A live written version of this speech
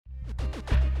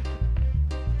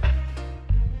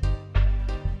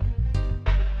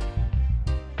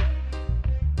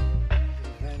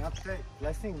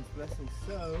blessings.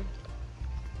 So,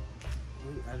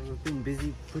 we've been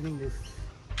busy putting this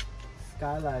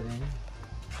skylight in.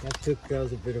 That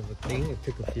was a bit of a thing. It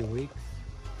took a few weeks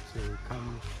to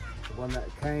come. The one that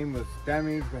came was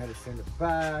damaged. We had to send it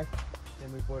back.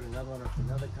 Then we bought another one off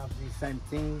another company. Same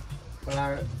thing. But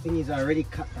our thing is, I already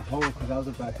cut the hole because I was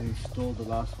about to install the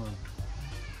last one.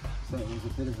 So it was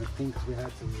a bit of a thing because we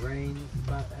had some rains.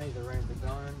 But hey, the rains are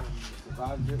gone and we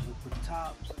survived it. We put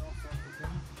tops and all sorts of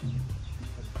things.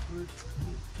 That's good.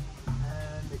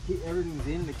 And everything's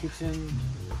in the kitchen, as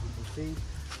you can see.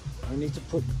 I need to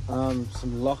put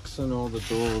some locks on all the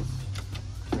doors.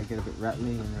 They get a bit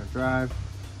rattly in their drive.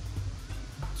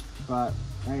 But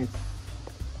hey, it's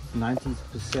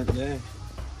 90% there.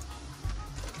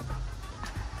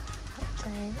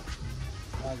 Okay.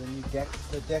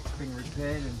 The deck's been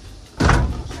repaired and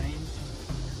changed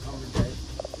to accommodate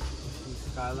the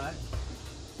skylight.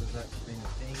 So that's been a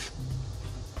thing.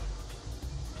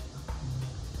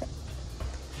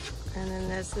 And then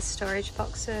there's the storage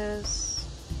boxes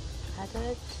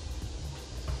added.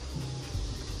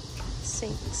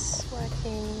 Sinks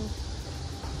working.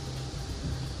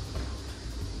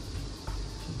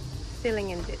 Filling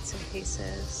in bits and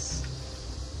pieces.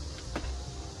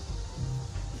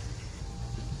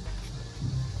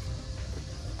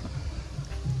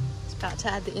 It's about to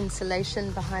add the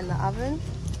insulation behind the oven.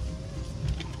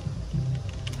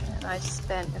 And I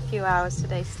spent a few hours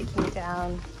today sticking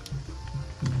down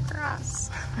grass.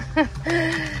 So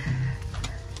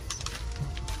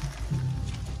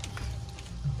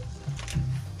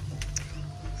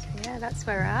yeah, that's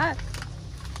where we're at.